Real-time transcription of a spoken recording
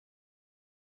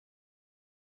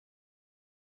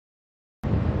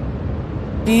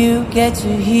If you get to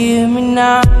hear me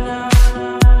now.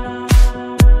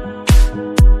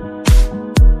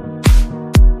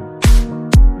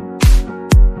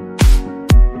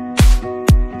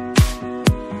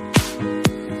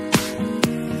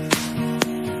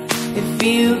 If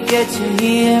you get to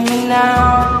hear me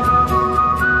now.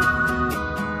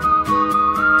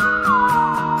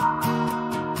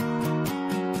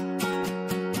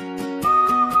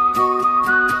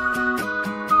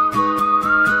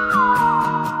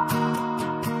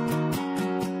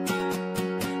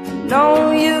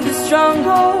 Know you get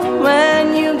stronger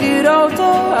when you get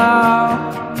older.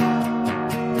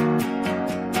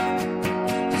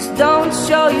 Just don't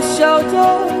show your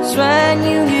shoulders when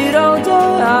you get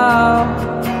older.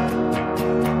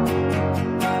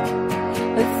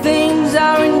 But things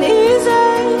aren't easy,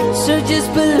 so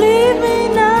just believe me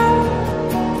now.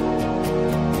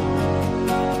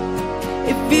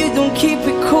 If you don't keep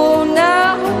it cool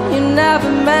now, you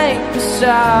never make a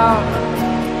sound.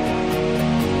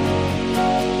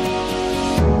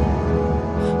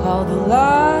 All the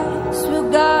lights will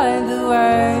guide the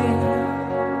way.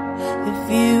 If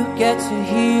you get to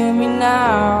hear me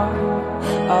now,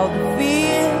 all the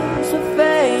fears will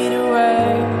fade away.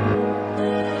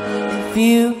 If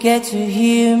you get to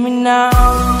hear me now.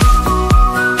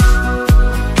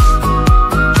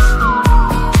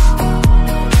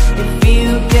 If you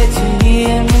get to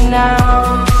hear me now.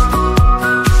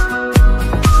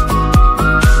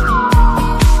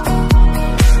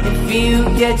 You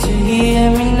get to hear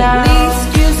me now. The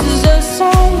excuses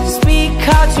aside, speak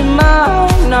out your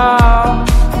mind now.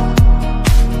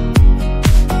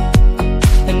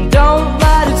 And don't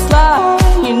let it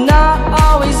slide, you're not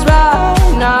always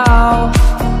right now.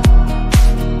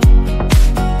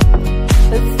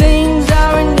 But things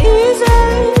aren't easy,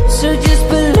 so just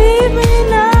believe me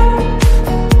now.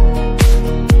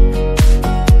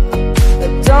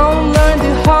 But don't learn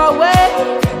the hard way,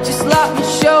 just let me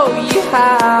show you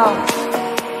how.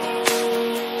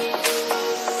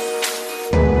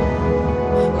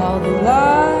 All the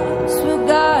lights will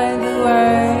guide the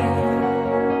way.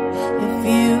 If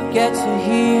you get to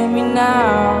hear me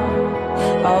now,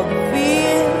 all the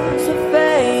fears will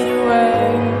fade away.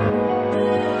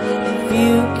 If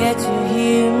you get to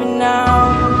hear me now.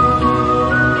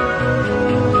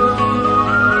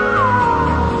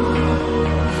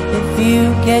 If you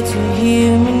get to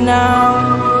hear me now.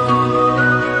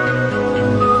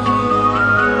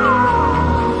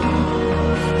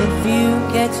 If you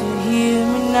get to hear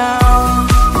me now.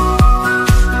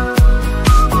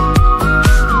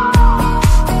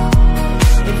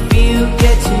 If you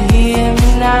get to hear me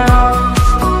now.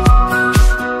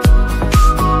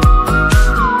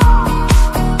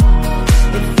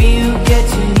 If you get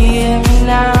to hear me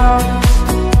now.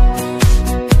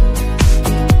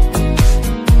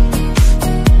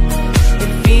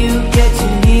 If you get to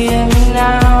hear me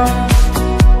now.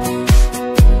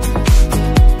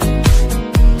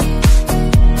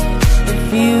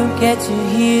 If you get to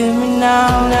hear me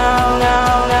now, now,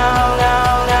 now, now, now.